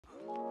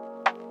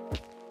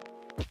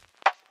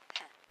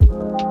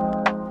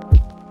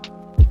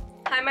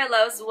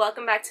loves,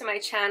 welcome back to my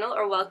channel,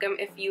 or welcome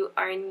if you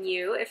are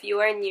new. If you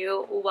are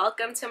new,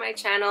 welcome to my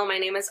channel. My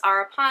name is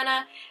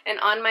Arapana, and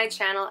on my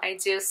channel I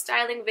do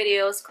styling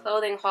videos,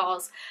 clothing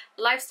hauls,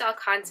 lifestyle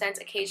content,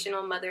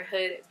 occasional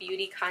motherhood,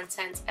 beauty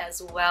content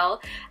as well.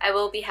 I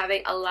will be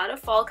having a lot of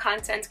fall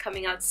content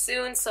coming out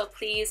soon, so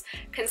please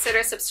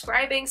consider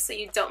subscribing so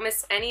you don't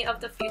miss any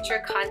of the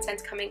future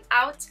content coming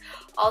out.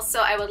 Also,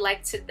 I would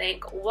like to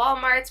thank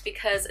Walmart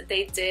because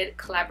they did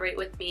collaborate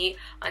with me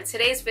on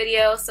today's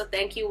video, so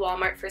thank you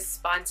Walmart for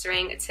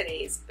sponsoring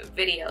today's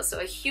video. So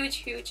a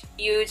huge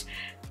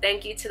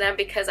thank you to them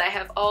because I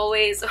have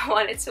always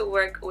wanted to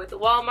work with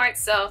Walmart,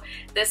 so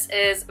this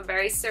is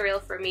very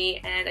surreal for me,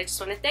 and I just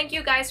want to thank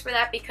you guys for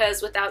that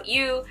because without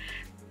you,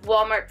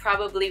 Walmart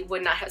probably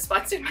would not have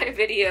sponsored my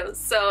videos.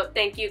 So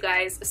thank you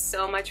guys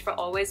so much for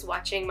always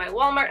watching my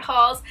Walmart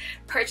hauls,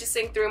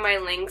 purchasing through my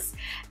links,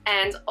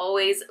 and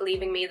always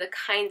leaving me the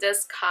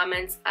kindest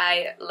comments.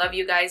 I love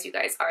you guys. You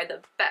guys are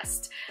the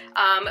best.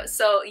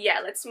 So yeah,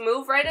 let's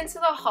move right into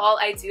the haul.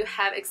 I do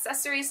have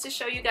accessories to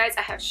show you guys.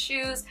 I have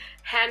shoes,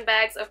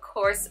 handbags, of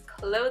course,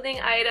 clothing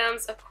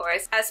items, of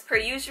course. As per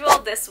usual,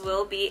 this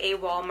will be a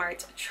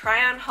Walmart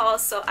try-on haul,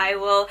 so I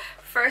will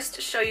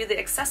first show you the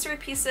accessory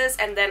pieces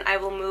and then I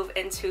will move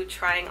into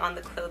trying on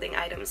the clothing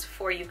items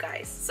for you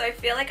guys. So I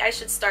feel like I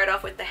should start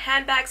off with the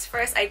handbags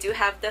first. I do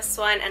have this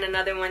one and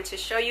another one to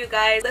show you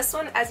guys. This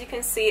one, as you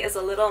can see, is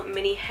a little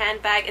mini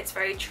handbag. It's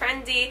very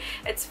trendy.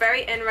 It's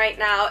very in right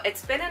now.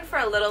 It's been in for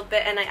a little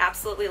bit and I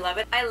absolutely love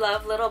it. I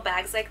love little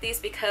bags like these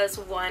because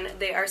one,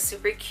 they are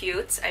super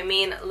cute. I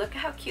mean, look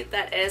at how cute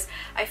that is.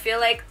 I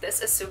feel like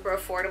this is super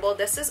affordable.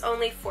 This is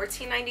only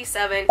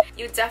 $14.97.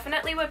 You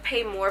definitely would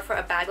pay more for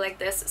a bag like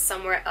this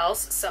somewhere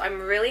else, so I'm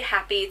really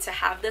happy to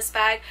have this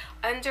bag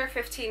under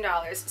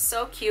 $15.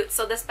 So cute.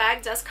 So this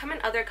bag does come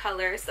in other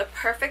colors, the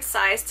perfect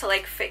size to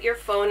like fit your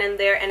phone in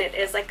there, and it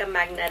is like a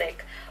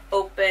magnetic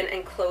open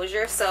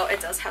enclosure, so it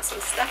does have some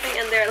stuffing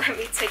in there. Let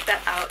me take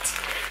that out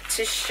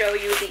to show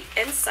you the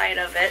inside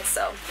of it.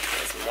 So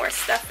there's more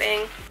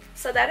stuffing.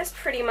 So that is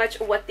pretty much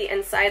what the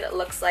inside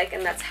looks like,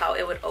 and that's how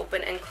it would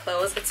open and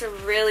close. It's a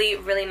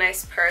really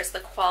nice purse. The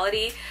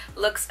quality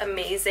looks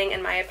amazing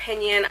in my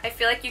opinion. I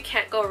feel like you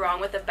can't go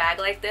wrong with a bag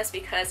like this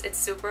because it's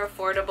super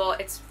affordable,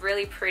 it's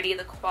really pretty,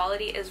 the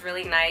quality is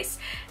really nice,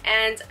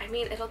 and I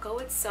mean it'll go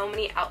with so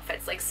many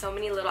outfits, like so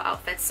many little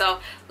outfits.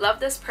 So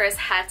love this purse.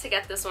 Had to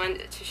get this one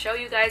to show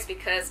you guys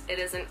because it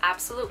is an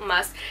absolute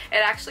must.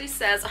 It actually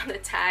says on the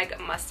tag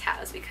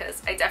must-haves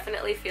because I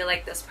definitely feel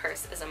like this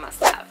purse is a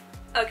must-have.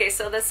 Okay,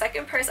 so the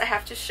second purse I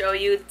have to show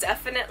you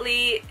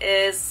definitely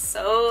is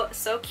so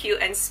cute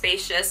and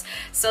spacious.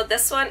 So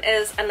this one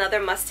is another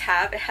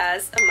must-have. It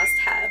has a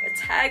must-have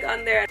tag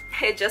on there.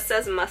 It just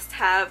says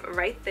must-have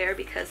right there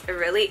because it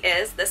really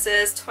is. This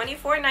is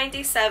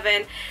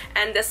 $24.97,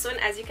 and this one,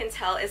 as you can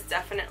tell, is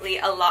definitely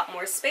a lot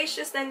more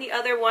spacious than the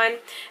other one.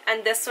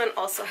 And this one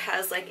also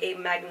has like a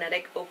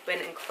magnetic open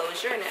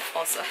enclosure, and it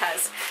also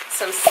has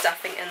some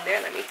stuffing in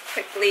there. Let me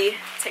quickly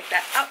take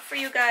that out for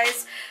you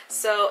guys.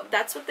 So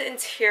that's what the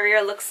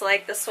interior looks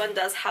like. This one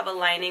does have a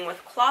lining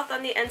with cloth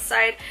on the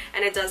inside,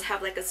 and it does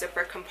have like a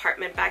zipper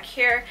compartment back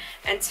here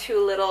and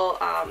two little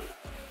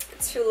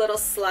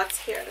slots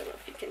here. I don't know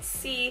if you can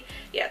see.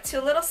 Yeah,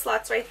 two little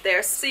slots right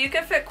there, so you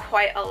can fit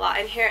quite a lot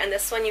in here. And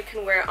this one you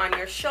can wear on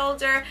your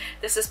shoulder.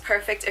 This is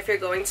perfect if you're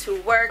going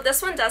to work.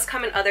 This one does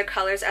come in other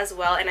colors as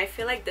well, and I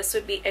feel like this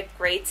would be a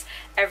great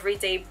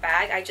everyday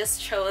bag. I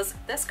just chose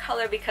this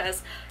color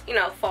because, you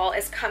know, fall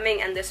is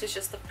coming and this is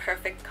just the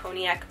perfect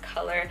cognac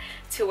color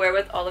to wear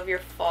with all of your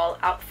fall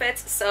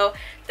outfits. So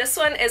this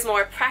one is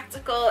more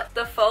practical.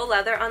 The faux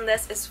leather on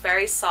this is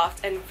very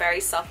soft and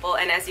very supple,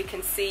 and as you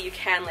can see, you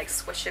can like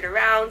squish it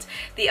around.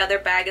 The other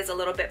bag is a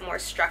little bit more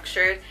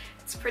structured.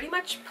 It's pretty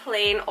much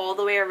plain all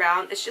the way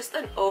around. It's just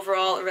an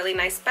overall really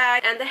nice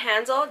bag, and the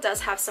handle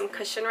does have some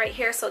cushion right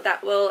here, so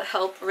that will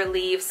help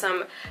relieve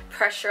some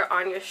pressure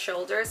on your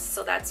shoulders,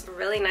 so that's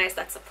really nice.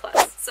 That's a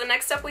plus. So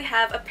next up we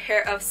have a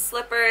pair of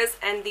slippers,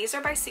 and these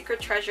are by Secret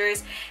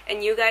Treasures,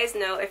 and you guys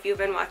know if you've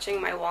been watching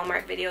my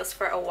Walmart videos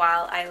for a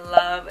while, I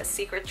love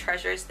Secret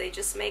Treasures. They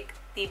just make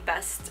the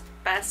best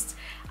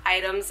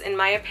items in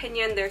my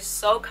opinion. They're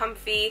so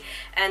comfy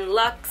and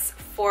luxe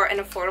for an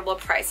affordable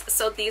price.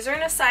 So these are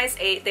in a size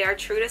 8. They are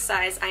true to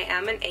size. I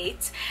am an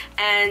 8,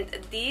 and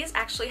these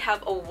actually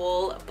have a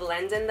wool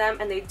blend in them,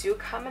 and they do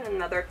come in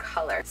another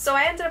color. So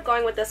I ended up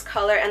going with this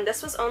color, and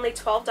this was only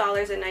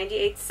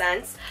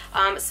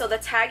 $12.98. So the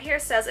tag here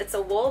says it's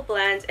a wool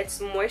blend, it's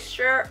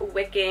moisture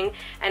wicking,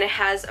 and it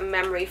has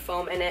memory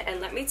foam in it. And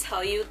let me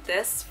tell you,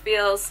 this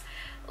feels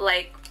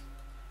like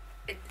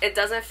it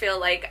doesn't feel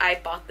like I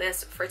bought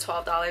this for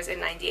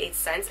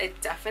 $12.98.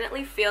 It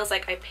definitely feels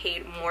like I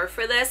paid more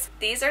for this.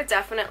 These are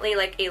definitely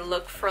like a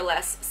look for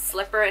less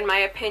slipper in my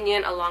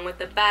opinion, along with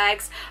the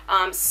bags.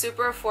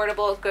 Super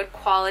affordable, good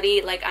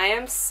quality. Like I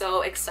am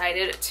so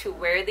excited to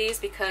wear these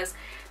because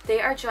they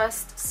are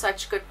just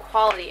such good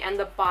quality, and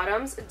the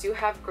bottoms do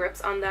have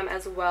grips on them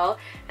as well,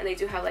 and they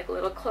do have like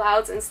little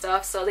clouds and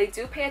stuff, so they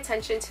do pay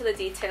attention to the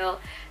detail,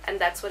 and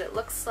that's what it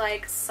looks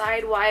like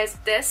sidewise.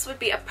 This would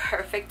be a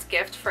perfect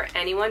gift for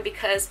anyone,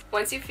 because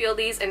once you feel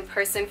these in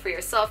person for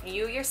yourself,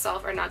 you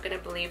yourself are not going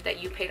to believe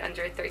that you paid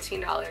under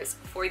 $13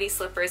 for these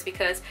slippers,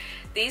 because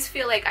these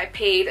feel like I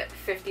paid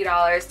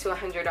 $50 to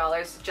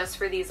 $100 just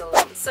for these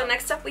alone. So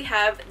next up we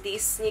have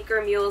these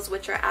sneaker mules,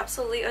 which are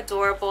absolutely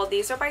adorable.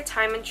 These are by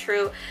Time and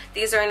True.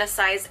 These are in a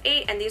size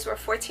 8, and these were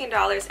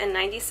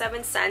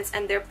 $14.97,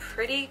 and they're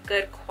pretty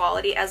good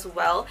quality as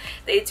well.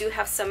 They do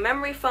have some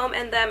memory foam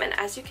in them, and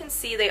as you can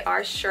see, they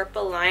are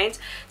Sherpa lined,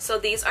 so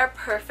these are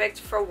perfect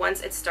for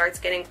once it starts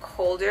getting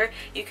colder.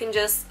 You can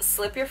just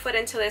slip your foot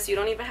into this. You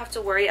don't even have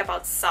to worry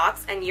about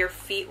socks, and your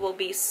feet will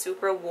be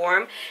super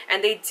warm.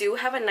 And they do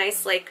have a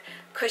nice like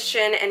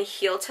cushion and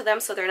heel to them,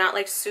 so they're not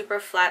like super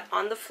flat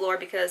on the floor,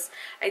 because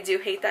I do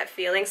hate that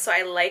feeling. So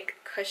I like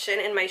cushion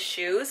in my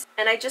shoes,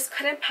 and I just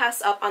couldn't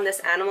pass up on this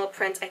animal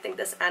print. I think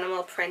this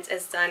animal print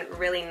is done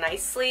really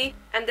nicely,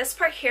 and this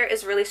part here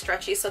is really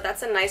stretchy, so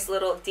that's a nice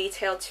little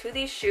detail to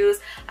these shoes.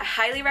 I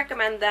highly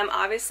recommend them.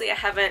 Obviously I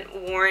haven't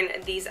worn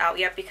these out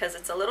yet because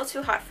it's a little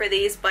too hot for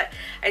these, but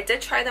I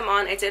did try them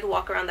on. I did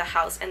walk around the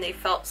house, and they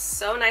felt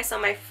so nice on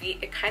my feet.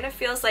 It kind of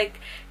feels like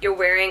you're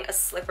wearing a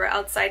slipper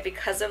outside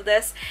because of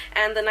this.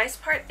 And the nice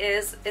part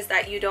is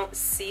that you don't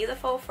see the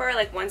faux fur.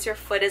 Like once your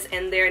foot is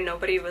in there,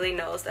 nobody really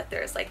knows that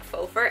there's like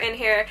faux fur in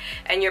here,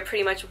 and you're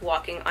pretty much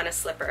walking on a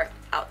slipper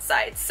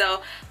outside.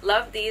 So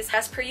love these.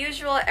 As per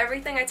usual,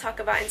 everything I talk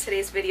about in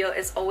today's video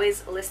is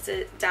always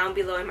listed down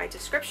below in my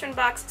description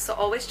box, so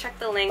always check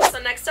the link.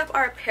 So next up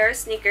are a pair of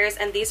sneakers,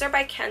 and these are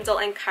by Kendall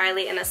and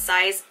Kylie in a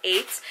size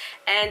 8,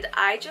 and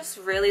I just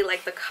really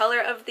like the color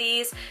of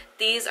these.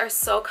 These are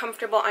so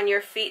comfortable on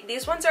your feet.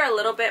 These ones are a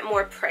little bit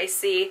more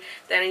pricey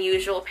than a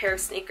usual pair of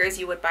sneakers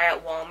you would buy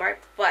at Walmart,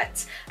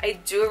 but I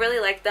do really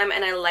like them,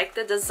 and I like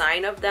the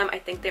design of them. I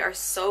think they are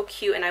so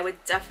cute, and I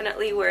would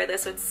definitely wear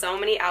this with so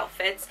many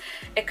outfits.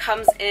 It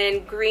comes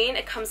in green,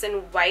 it comes in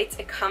white,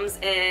 it comes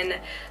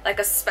in like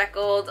a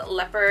speckled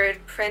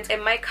leopard print.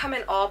 It might come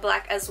in all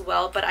black as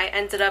well, but I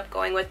ended up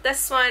going with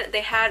this one.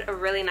 They had a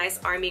really nice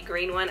army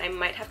green one. I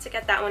might have to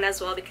get that one as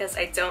well, because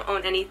I don't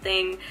own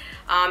anything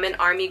in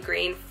army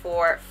green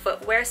for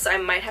footwear, so I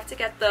might have to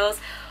get those.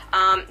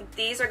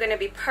 These are going to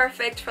be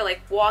perfect for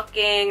like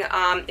walking,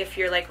 if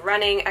you're like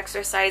running,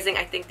 exercising.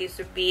 I think these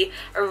would be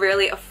a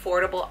really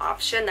affordable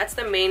option. That's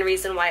the main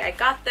reason why I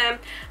got them.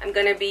 I'm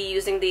going to be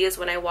using these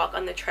when I walk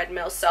on the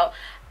treadmill, so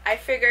I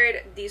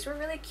figured these were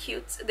really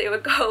cute. They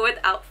would go with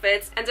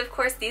outfits, and of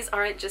course these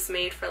aren't just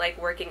made for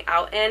like working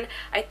out in.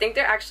 I think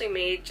they're actually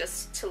made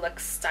just to look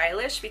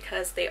stylish,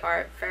 because they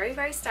are very,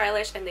 very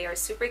stylish, and they are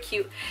super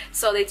cute.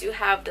 So they do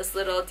have this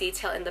little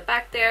detail in the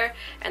back there,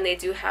 and they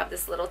do have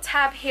this little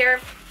tab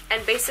here,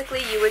 and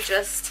basically you would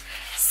just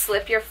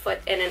slip your foot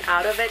in and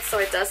out of it, so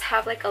it does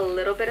have like a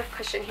little bit of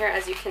cushion here.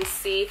 As you can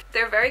see,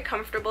 they're very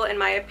comfortable in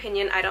my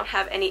opinion. I don't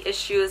have any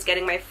issues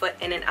getting my foot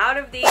in and out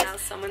of these. Now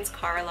someone's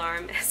car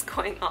alarm is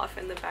going off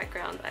in the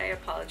background. I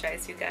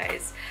apologize, you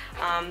guys.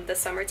 The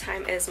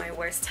summertime is my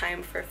worst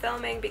time for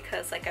filming,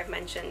 because like I've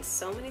mentioned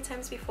so many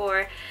times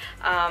before,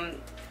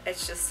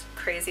 it's just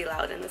crazy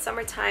loud in the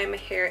summertime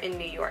here in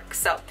New York.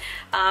 So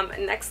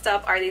next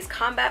up are these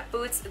combat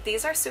boots.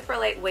 These are super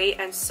lightweight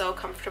and so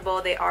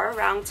comfortable. They are a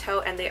round toe,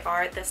 and they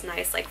are this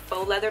nice like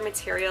faux leather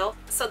material.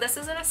 So this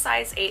is in a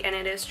size 8, and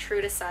it is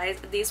true to size.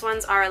 These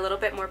ones are a little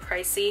bit more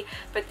pricey,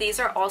 but these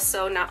are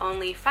also not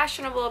only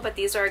fashionable, but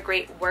these are a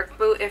great work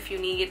boot. If you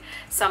need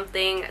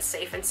something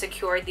safe and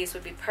secure, these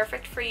would be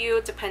perfect for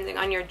you depending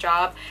on your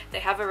job. They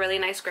have a really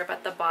nice grip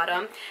at the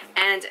bottom,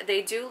 and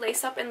they do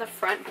lace up in the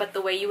front, but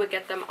the way you would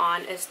get them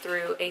on is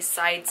through a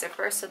side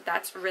zipper, so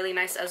that's really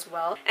nice as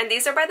well. And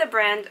these are by the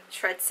brand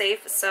Tread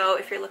Safe, so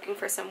if you're looking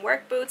for some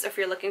work boots, if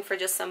you're looking for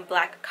just some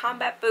black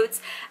combat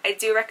boots, I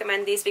do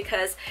recommend these,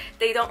 because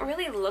they don't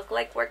really look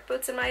like work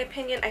boots in my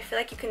opinion. I feel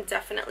like you can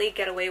definitely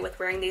get away with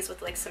wearing these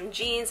with like some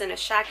jeans and a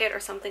jacket or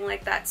something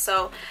like that,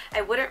 so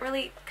I wouldn't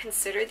really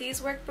consider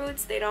these work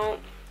boots.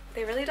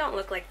 They really don't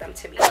look like them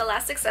to me. The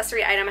last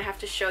accessory item I have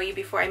to show you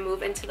before I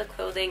move into the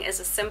clothing is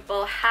a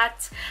simple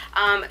hat.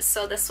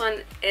 So this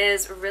one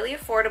is really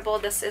affordable.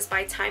 This is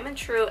by Time and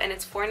True, and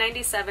it's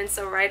 $4.97,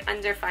 so right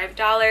under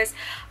 $5.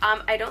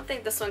 I don't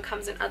think this one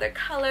comes in other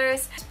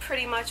colors. It's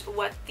pretty much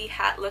what the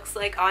hat looks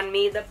like on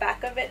me. The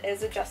back of it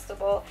is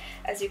adjustable,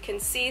 as you can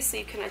see, so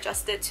you can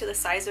adjust it to the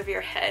size of your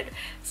head.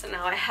 So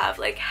now I have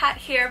like hat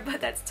here,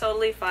 but that's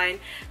totally fine.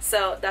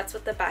 So that's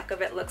what the back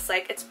of it looks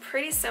like. It's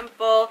pretty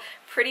simple,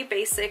 pretty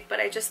basic, but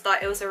I just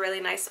thought it was a really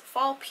nice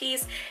fall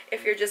piece.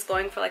 If you're just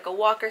going for like a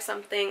walk or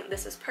something,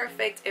 this is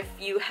perfect. If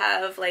you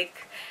have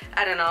like,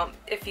 I don't know,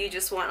 if you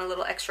just want a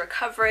little extra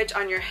coverage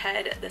on your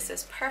head, this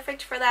is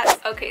perfect for that.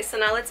 Okay, so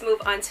now let's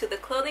move on to the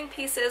clothing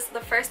pieces. The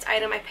first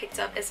item I picked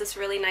up is this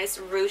really nice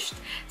ruched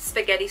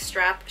spaghetti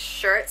strap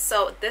shirt.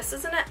 So this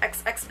is in an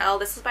XXL.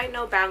 This is by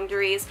No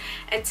Boundaries,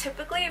 and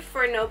typically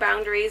for No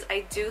Boundaries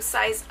I do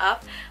size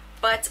up,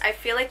 but I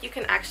feel like you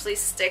can actually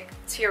stick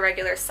to your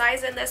regular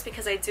size in this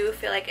because I do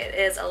feel like it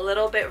is a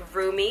little bit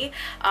roomy.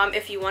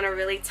 If you want a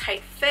really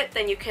tight fit,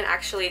 then you can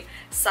actually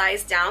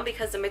size down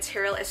because the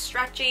material is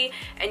stretchy,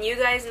 and you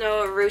guys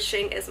know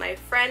ruching is my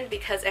friend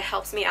because it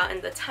helps me out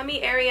in the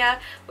tummy area,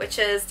 which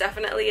is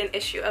definitely an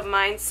issue of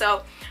mine.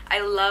 So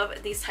I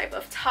love these type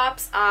of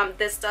tops.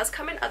 This does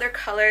come in other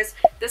colors.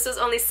 This was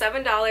only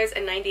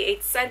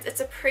 $7.98. It's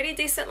a pretty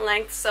decent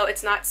length, so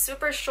it's not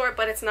super short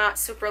but it's not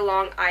super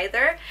long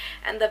either,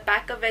 and the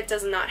back of it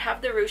does not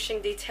have the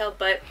ruching detail,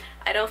 but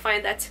I don't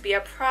find that to be a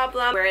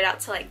problem. Wear it out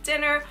to like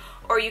dinner,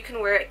 or you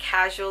can wear it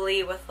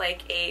casually with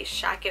like a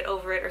jacket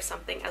over it or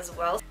something as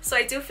well. So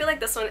I do feel like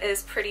this one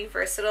is pretty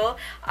versatile.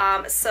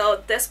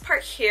 So this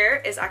part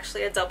here is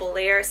actually a double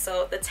layer,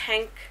 so the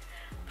tank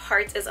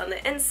part is on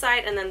the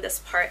inside and then this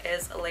part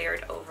is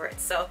layered over it.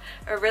 So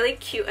a really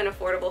cute and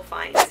affordable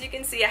find. As you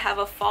can see, I have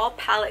a fall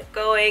palette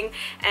going,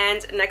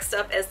 and next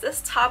up is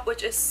this top,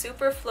 which is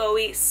super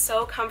flowy,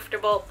 so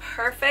comfortable,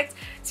 perfect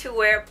to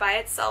wear by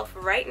itself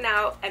right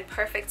now and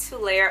perfect to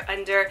layer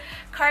under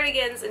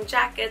cardigans and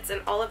jackets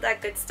and all of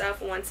that good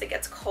stuff once it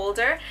gets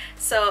colder.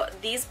 So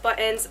these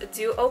buttons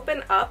do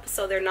open up,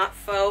 so they're not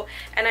faux,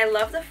 and I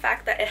love the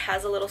fact that it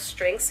has a little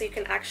string so you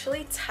can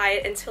actually tie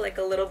it into like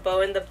a little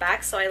bow in the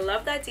back. So I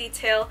love that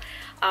detail.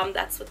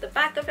 That's what the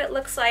back of it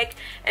looks like,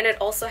 and it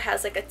also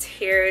has like a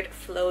tiered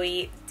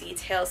flowy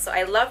detail, so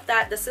I love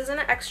that. This is an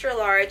extra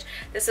large.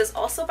 This is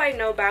also by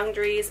No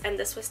Boundaries, and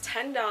this was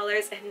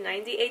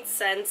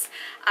 $10.98.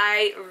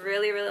 I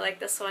really like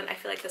this one. I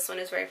feel like this one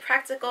is very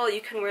practical.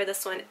 You can wear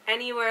this one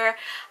anywhere.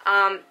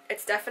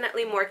 It's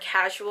definitely more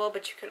casual,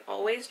 but you can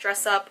always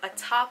dress up a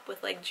top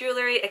with like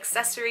jewelry,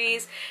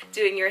 accessories,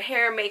 doing your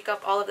hair,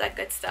 makeup, all of that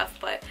good stuff.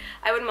 But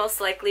I would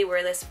most likely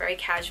wear this very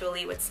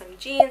casually with some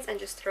jeans and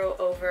just throw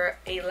over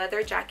a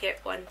leather jacket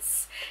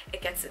once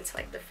it gets into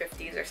like the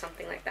 50s or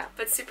something like that.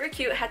 But super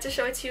cute. Had to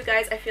show it to you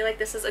guys. I feel like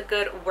this is a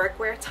good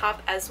workwear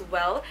top as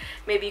well.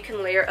 Maybe you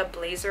can layer a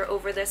blazer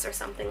over this or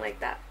something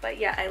like that. But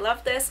yeah, I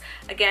love this.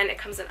 Again, it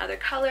comes in other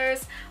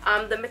colors.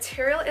 The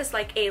material is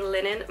like a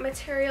linen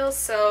material,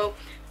 so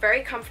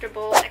very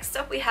comfortable. Next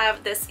up we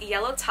have this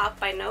yellow top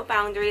by No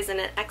Boundaries in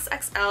an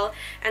XXL,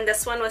 and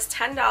this one was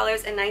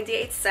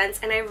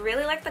 $10.98, and I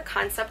really like the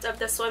concept of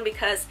this one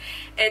because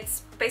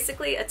it's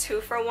basically a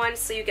 2-for-1.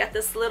 So you get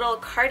this little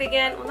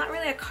cardigan, well, not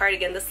really a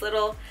cardigan, this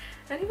little,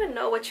 I don't even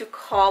know what you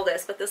call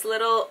this, but this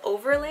little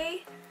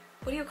overlay,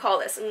 what do you call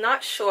this? I'm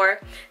not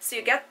sure. So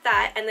you get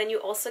that, and then you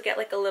also get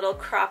like a little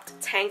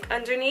cropped tank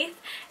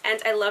underneath,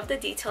 and I love the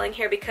detailing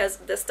here because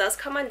this does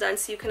come undone,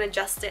 so you can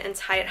adjust it and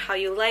tie it how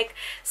you like.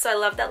 So I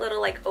love that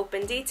little like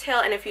open detail,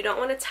 and if you don't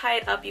want to tie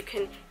it up, you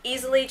can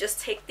easily just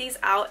take these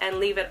out and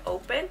leave it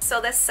open. So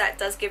this set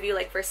does give you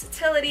like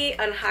versatility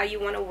on how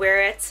you want to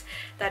wear it.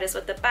 That is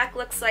what the back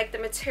looks like. The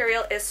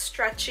material is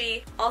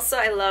stretchy. Also,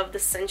 I love the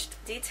cinched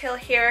detail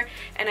here,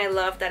 and I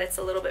love that it's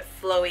a little bit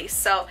flowy.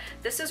 So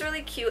this is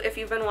really cute if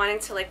you've been wanting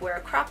to like wear a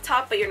crop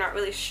top but you're not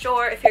really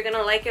sure if you're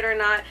gonna like it or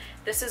not.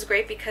 This is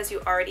great because you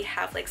already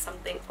have like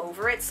something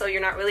over it, so you're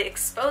not really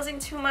exposing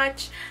too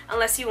much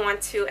unless you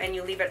want to and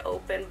you leave it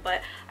open.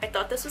 But I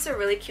thought this was a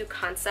really cute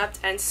concept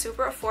and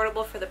super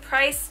affordable for the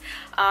price.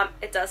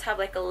 It does have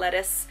like a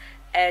lettuce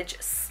edge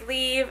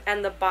sleeve,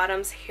 and the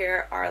bottoms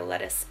here are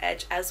lettuce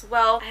edge as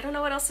well. I don't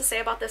know what else to say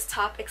about this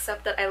top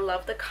except that I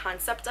love the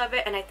concept of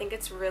it, and I think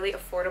it's really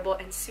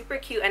affordable and super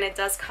cute, and it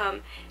does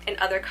come in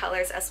other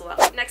colors as well.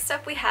 Next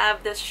up we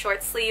have this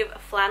short sleeve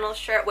flannel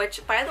shirt, which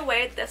by the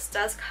way, this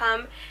does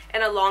come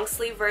in a long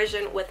sleeve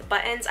version with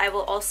buttons. I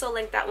will also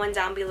link that one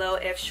down below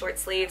if short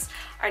sleeves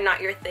are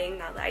not your thing.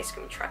 Now the ice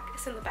cream truck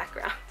is in the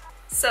background.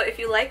 So if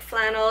you like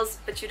flannels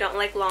but you don't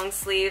like long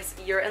sleeves,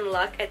 you're in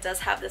luck. It does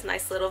have this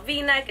nice little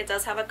v-neck, it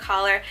does have a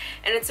collar,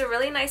 and it's a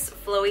really nice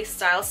flowy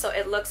style, so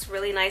it looks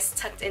really nice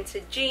tucked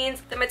into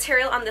jeans. The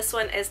material on this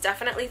one is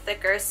definitely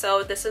thicker,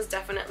 so this is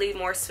definitely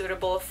more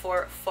suitable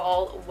for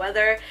fall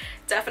weather.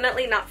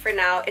 Definitely not for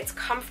now. It's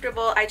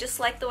comfortable. I just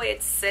like the way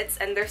it sits,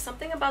 and there's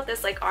something about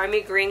this like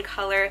army green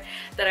color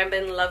that I've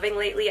been loving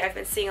lately. I've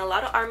been seeing a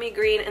lot of army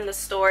green in the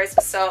stores,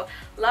 so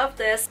love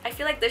this. I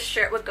feel like this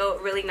shirt would go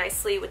really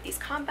nicely with these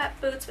combat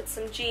boots with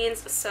some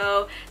jeans,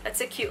 so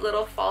that's a cute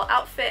little fall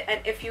outfit. And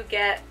if you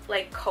get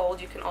like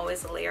cold, you can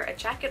always layer a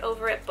jacket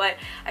over it, but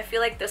I feel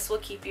like this will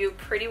keep you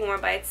pretty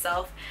warm by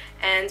itself.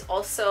 And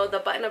also the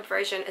button-up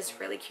version is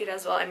really cute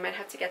as well. I might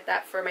have to get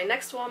that for my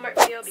next Walmart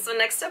video. So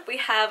next up we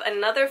have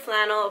another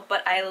flannel,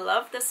 but I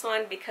love this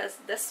one because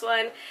this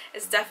one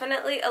is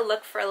definitely a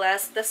look for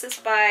less. This is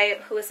by,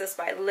 who is this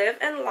by? Liv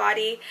and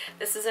Lottie.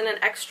 This is in an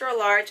extra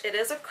large. It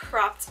is a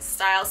cropped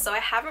style, so I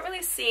haven't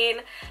really seen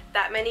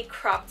that many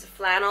cropped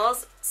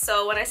flannels.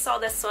 So when I saw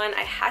this one,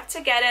 I had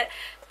to get it.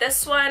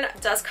 This one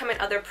does come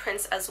in other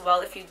prints as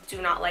well if you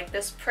do not like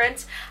this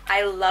print.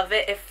 I love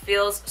it. It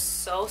feels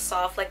so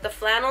soft. Like the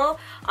flannel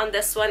on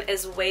this one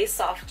is way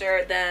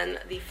softer than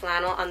the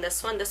flannel on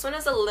this one. This one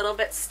is a little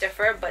bit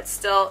stiffer but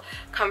still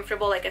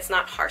comfortable, like it's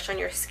not harsh on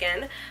your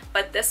skin.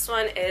 But this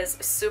one is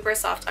super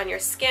soft on your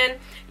skin.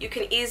 You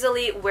can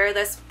easily wear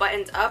this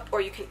buttoned up,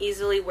 or you can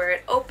easily wear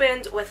it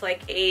opened with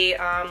like a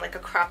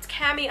cropped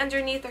cami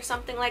underneath or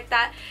something like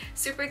that.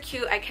 Super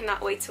cute. I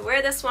cannot wait to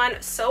wear this one.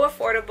 So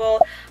affordable.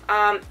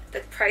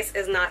 The price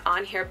is not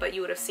on here, but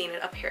you would have seen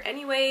it up here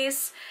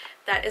anyways.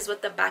 That is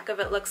what the back of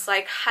it looks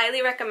like.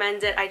 Highly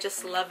recommend it. I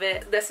just love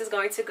it. This is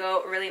going to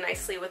go really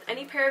nicely with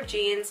any pair of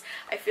jeans.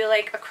 I feel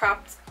like a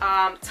cropped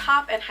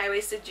top and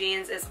high-waisted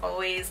jeans is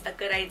always a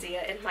good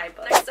idea in my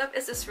book. Next up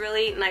is this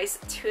really nice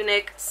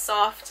tunic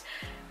soft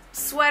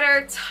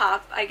sweater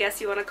top, I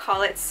guess you want to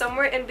call it.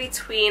 Somewhere in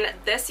between.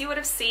 This you would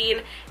have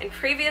seen in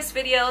previous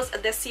videos.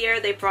 This year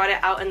they brought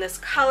it out in this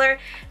color.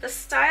 The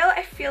style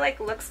I feel like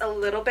looks a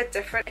little bit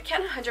different. I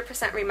can't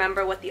 100%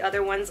 remember what the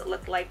other ones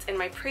looked like in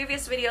my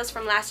previous videos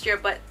from last year,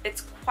 but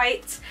it's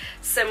quite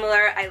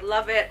similar. I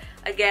love it.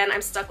 Again,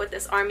 I'm stuck with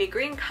this army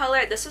green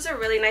color. This is a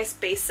really nice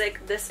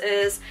basic. This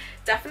is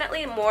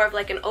definitely more of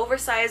like an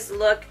oversized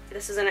look.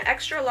 This is an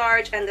extra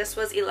large and this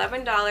was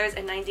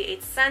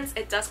 $11.98.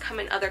 It does come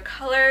in other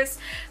colors.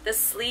 The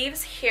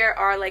sleeves here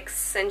are like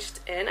cinched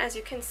in, as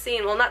you can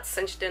see. Well, not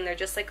cinched in, they're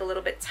just like a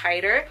little bit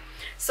tighter.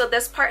 So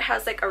this part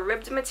has like a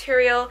ribbed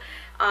material.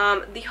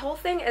 The whole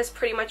thing is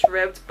pretty much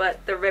ribbed,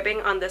 but the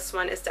ribbing on this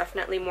one is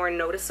definitely more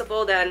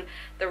noticeable than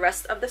the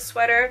rest of the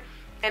sweater.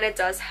 And it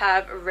does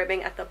have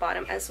ribbing at the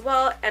bottom as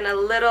well, and a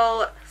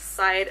little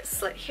side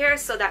slit here,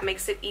 so that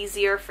makes it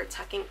easier for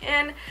tucking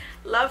in.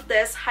 Love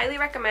this. Highly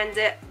recommend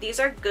it. These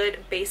are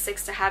good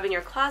basics to have in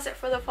your closet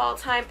for the fall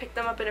time. Pick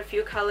them up in a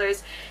few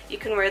colors. You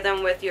can wear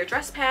them with your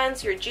dress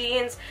pants, your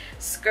jeans,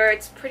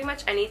 skirts, pretty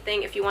much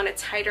anything. If you want a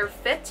tighter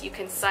fit, you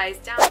can size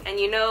down. And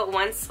you know,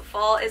 once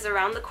fall is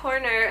around the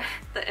corner,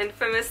 the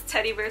infamous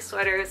teddy bear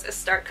sweaters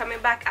start coming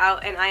back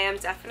out, and I am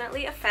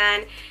definitely a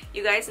fan.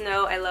 You guys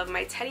know I love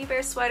my teddy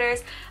bear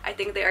sweaters. I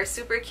think they are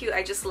super cute.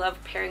 I just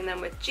love pairing them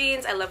with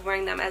jeans. I love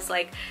wearing them as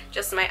like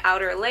just my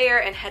outer layer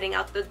and heading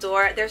out the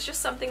door. There's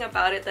just something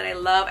about it that I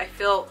love. I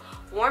feel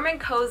warm and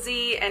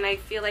cozy, and I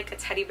feel like a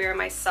teddy bear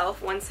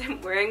myself once I'm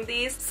wearing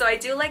these. So I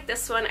do like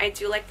this one. I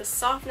do like the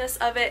softness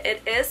of it.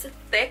 It is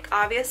thick,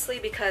 obviously,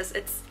 because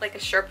it's like a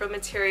Sherpa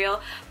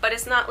material, but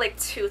it's not like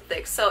too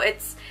thick, so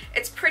it's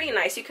pretty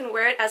nice. You can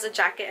wear it as a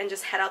jacket and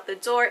just head out the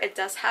door. It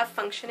does have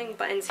functioning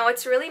buttons. Now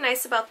what's really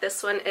nice about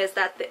this one is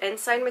that the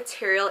inside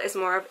material is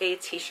more of a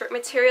t-shirt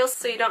material,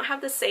 so you don't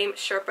have the same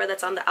Sherpa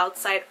that's on the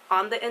outside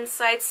on the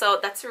inside, so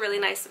that's a really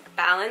nice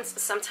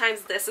balance.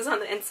 Sometimes this is on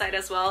the inside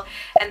as well,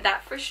 and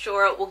that for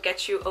sure will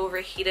get you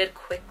overheated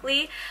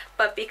quickly,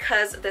 but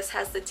because this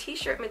has the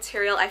t-shirt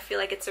material, I feel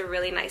like it's a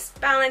really nice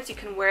balance. You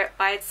can wear it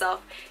by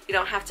itself. You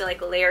don't have to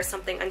like layer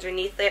something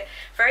underneath it.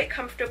 Very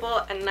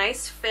comfortable, a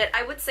nice fit.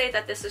 I would say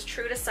that this is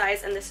true to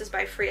size, and this is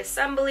by Free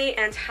Assembly.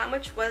 And how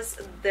much was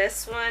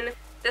this one?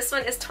 This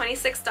one is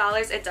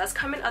 $26. It does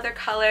come in other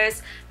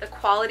colors. The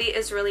quality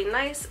is really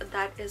nice.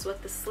 That is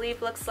what the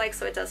sleeve looks like.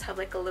 So it does have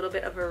like a little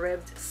bit of a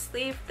ribbed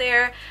sleeve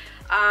there.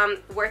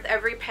 Worth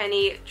every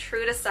penny,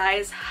 true to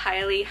size,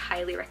 highly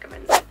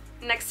recommend it.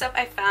 Next up,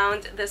 I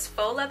found this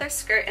faux leather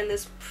skirt in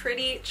this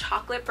pretty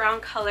chocolate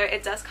brown color.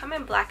 It does come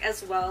in black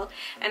as well,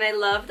 and I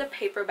love the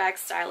paper bag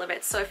style of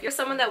it. So if you're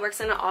someone that works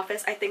in an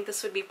office, I think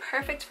this would be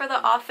perfect for the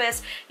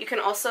office. You can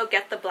also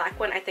get the black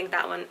one. I think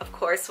that one, of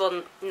course,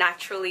 will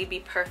naturally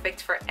be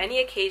perfect for any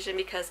occasion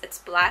because it's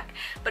black.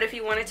 But if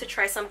you wanted to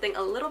try something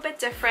a little bit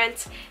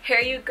different,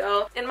 here you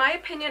go. In my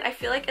opinion, I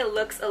feel like it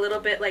looks a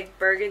little bit like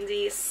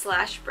burgundy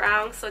slash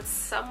brown, so it's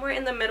somewhere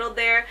in the middle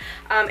there.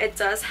 It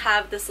does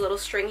have this little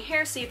string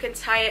here, so you can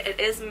tie it. It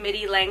is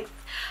midi length.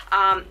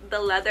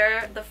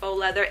 The faux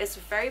leather is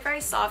very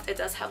soft. It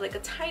does have like a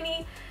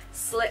tiny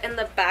slit in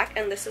the back,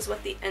 and this is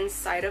what the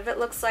inside of it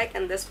looks like,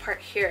 and this part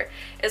here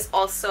is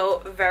also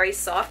very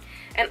soft.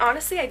 And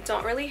honestly, I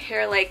don't really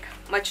hear like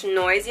much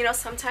noise. You know,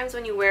 sometimes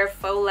when you wear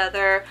faux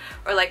leather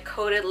or like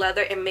coated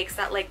leather, it makes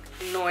that like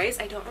noise.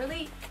 I don't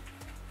really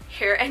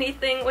hear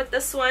anything with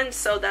this one,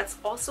 so that's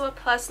also a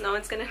plus. No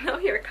one's gonna know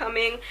you're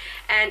coming.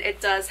 And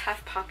it does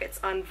have pockets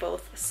on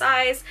both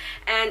sides,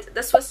 and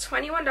this was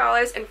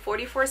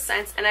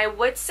 $21.44, and I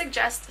would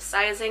suggest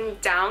sizing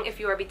down if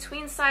you are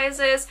between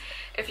sizes.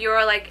 If you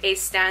are like a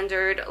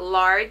standard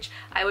large,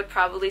 I would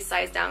probably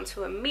size down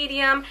to a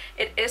medium.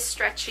 It is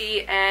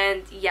stretchy,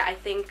 and yeah, I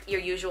think your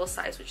usual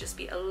size would just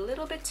be a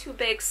little bit too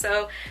big,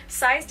 so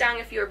size down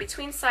if you are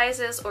between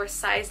sizes, or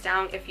size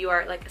down if you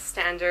are like a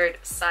standard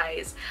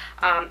size.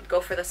 Go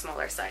for the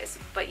smaller size.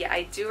 But yeah,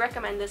 I do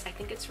recommend this. I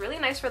think it's really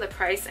nice for the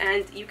price,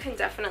 and you can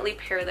definitely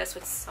pair this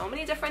with so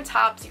many different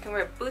tops. You can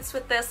wear boots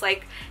with this,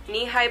 like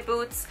knee-high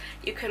boots.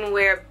 You can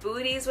wear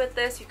booties with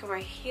this. You can wear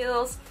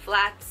heels,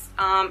 flats,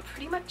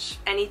 pretty much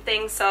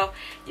anything. So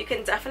you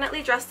can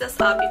definitely dress this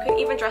up. You can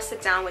even dress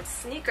it down with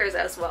sneakers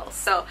as well.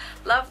 So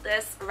love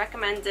this,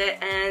 recommend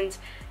it, and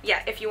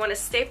yeah, if you want a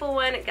staple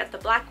one, get the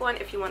black one.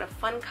 If you want a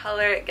fun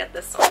color, get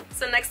this one.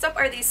 So next up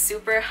are these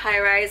super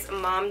high-rise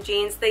mom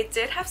jeans. They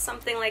did have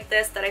something like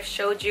this that I've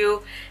showed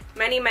you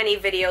many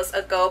videos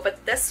ago,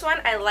 but this one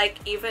I like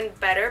even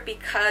better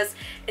because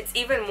it's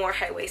even more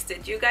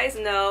high-waisted. You guys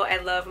know I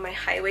love my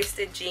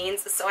high-waisted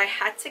jeans, so I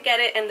had to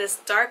get it in this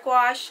dark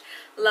wash.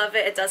 Love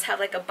it. It does have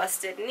like a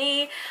busted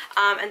knee,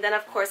 and then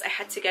of course I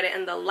had to get it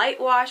in the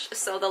light wash.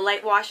 So the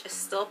light wash is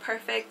still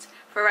perfect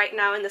for right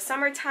now in the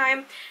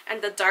summertime,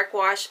 and the dark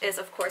wash is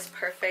of course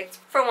perfect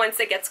for once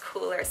it gets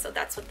cooler. So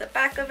that's what the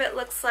back of it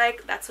looks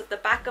like. That's what the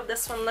back of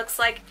this one looks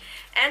like.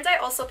 And I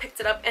also picked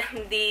it up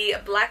in the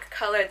black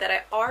color that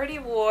I already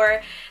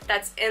wore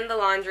that's in the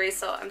laundry,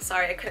 so I'm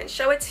sorry I couldn't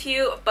show it to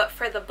you. But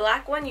for the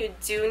black one, you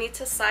do need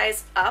to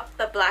size up.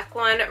 The black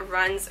one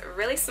runs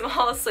really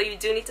small, so you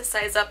do need to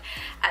size up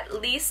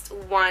at least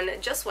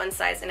just one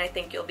size, and I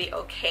think you'll be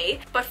okay.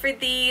 But for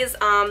these,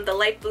 the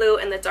light blue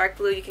and the dark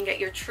blue, you can get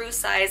your true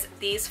size.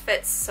 These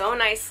fit so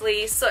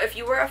nicely. So if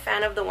you were a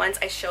fan of the ones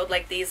I showed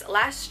like these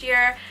last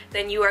year,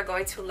 then you are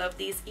going to love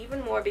these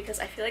even more because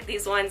I feel like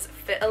these ones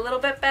fit a little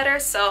bit better.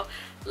 So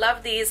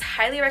love these,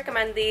 highly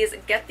recommend these.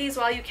 Get these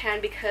while you can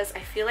because I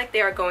feel like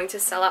they are going to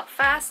sell out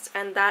fast,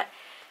 and that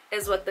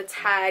is what the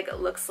tag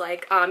looks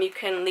like. You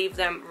can leave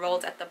them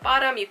rolled at the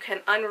bottom, you can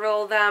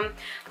unroll them.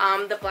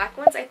 The black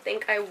ones I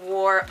think I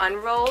wore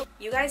unrolled.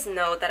 You guys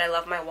know that I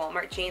love my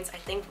Walmart jeans. I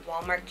think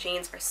Walmart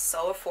jeans are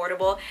so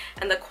affordable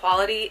and the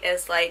quality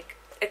is like,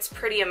 it's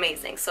pretty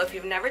amazing. So if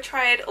you've never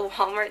tried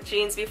Walmart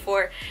jeans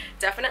before,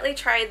 definitely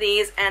try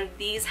these, and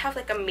these have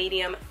like a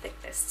medium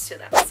thickness to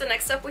them. So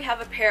next up we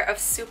have a pair of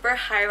super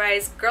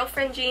high-rise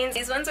girlfriend jeans.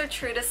 These ones are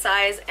true to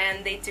size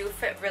and they do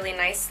fit really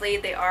nicely.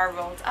 They are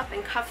rolled up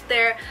and cuffed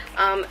there.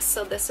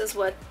 So this is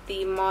what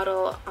the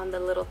model on the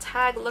little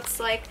tag looks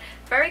like.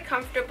 Very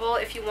comfortable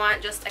if you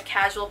want just a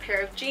casual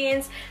pair of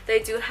jeans. They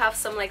do have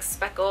some like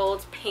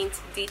speckled paint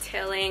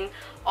detailing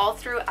all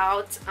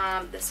throughout.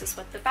 This is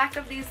what the back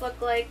of these look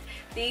like.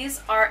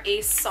 These are a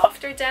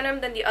softer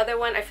denim than the other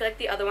one. I feel like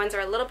the other ones are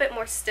a little bit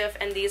more stiff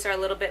and these are a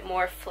little bit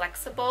more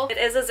flexible. It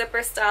is a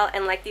zipper style,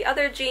 and like the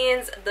other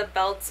jeans, the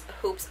belt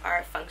hoops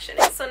are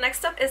functioning. So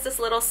next up is this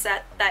little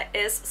set that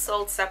is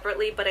sold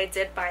separately, but I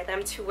did buy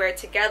them to wear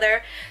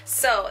together.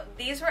 So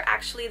these were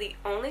actually the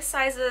only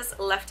sizes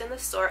left in the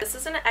store. This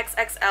is an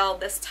XXL,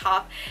 this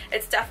top.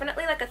 It's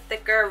definitely like a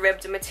thicker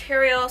ribbed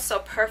material, so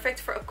perfect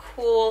for a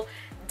cool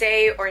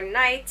day or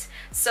night.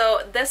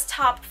 So this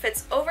top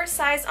fits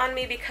oversized on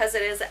me because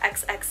it is an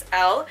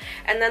XXL,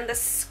 and then the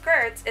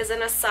skirt is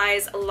in a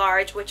size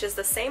large, which is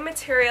the same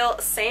material,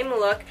 same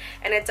look,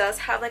 and it does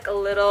have like a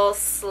little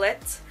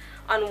slit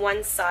on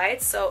one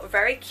side, so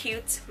very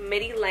cute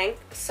midi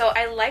length. So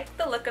I like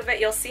the look of it.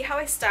 You'll see how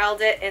I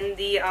styled it in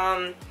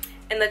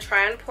the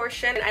try-on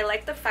portion. I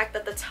like the fact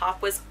that the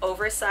top was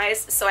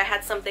oversized, so I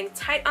had something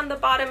tight on the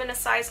bottom in a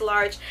size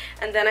large,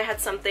 and then I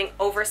had something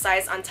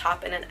oversized on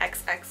top in an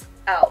XXL.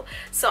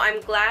 So I'm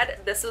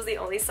glad this was the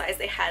only size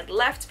they had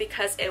left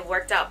because it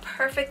worked out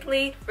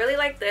perfectly. Really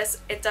like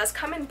this. It does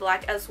come in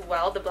black as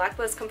well. The black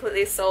was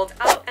completely sold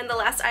out. And the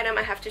last item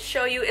I have to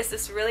show you is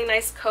this really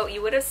nice coat.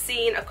 You would have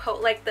seen a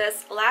coat like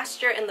this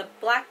last year in the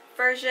black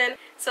version.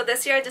 So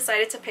this year I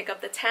decided to pick up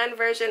the tan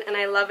version, and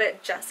I love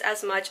it just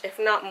as much, if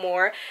not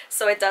more.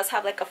 So it does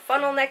have like a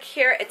funnel neck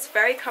here. It's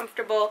very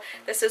comfortable.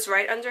 This is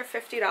right under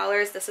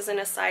 $50. This is in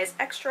a size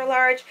extra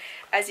large.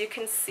 As you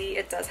can see,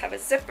 it does have a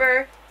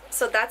zipper.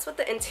 So that's what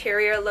the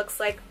interior looks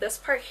like. This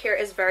part here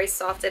is very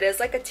soft. It is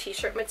like a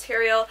t-shirt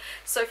material.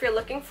 So if you're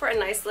looking for a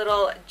nice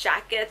little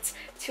jacket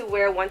to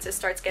wear once it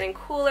starts getting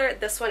cooler,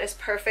 this one is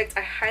perfect.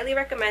 I highly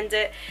recommend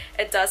it.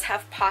 It does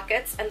have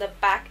pockets and the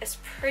back is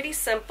pretty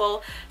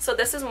simple. So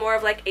this is more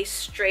of like a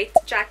straight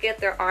jacket.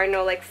 There are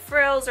no like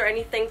frills or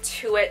anything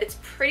to it. It's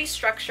pretty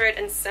structured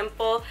and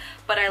simple,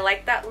 but I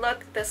like that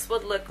look. This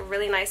would look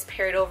really nice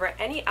paired over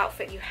any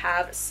outfit you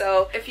have.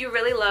 So if you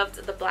really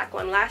loved the black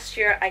one last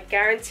year, I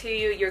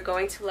guarantee you're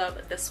going to love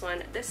this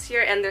one this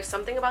year. And there's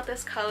something about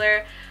this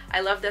color. I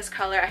love this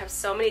color. I have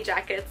so many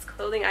jackets,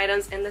 clothing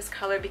items in this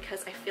color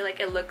because I feel like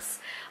it looks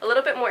a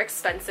little bit more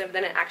expensive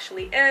than it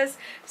actually is.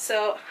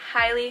 So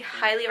highly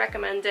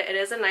recommend it. It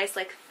is a nice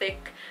like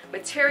thick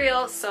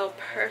material, so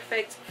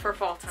perfect for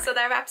fall time. So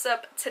that wraps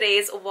up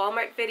today's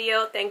Walmart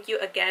video. Thank you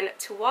again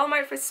to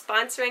Walmart for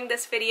sponsoring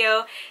this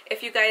video.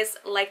 If you guys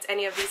liked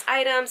any of these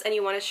items and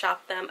you want to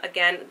shop them,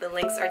 again, the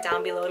links are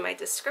down below in my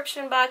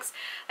description box.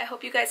 I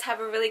hope you guys have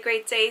a really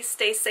great day.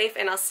 Stay safe,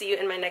 and I'll see you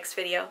in my next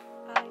video.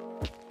 Bye.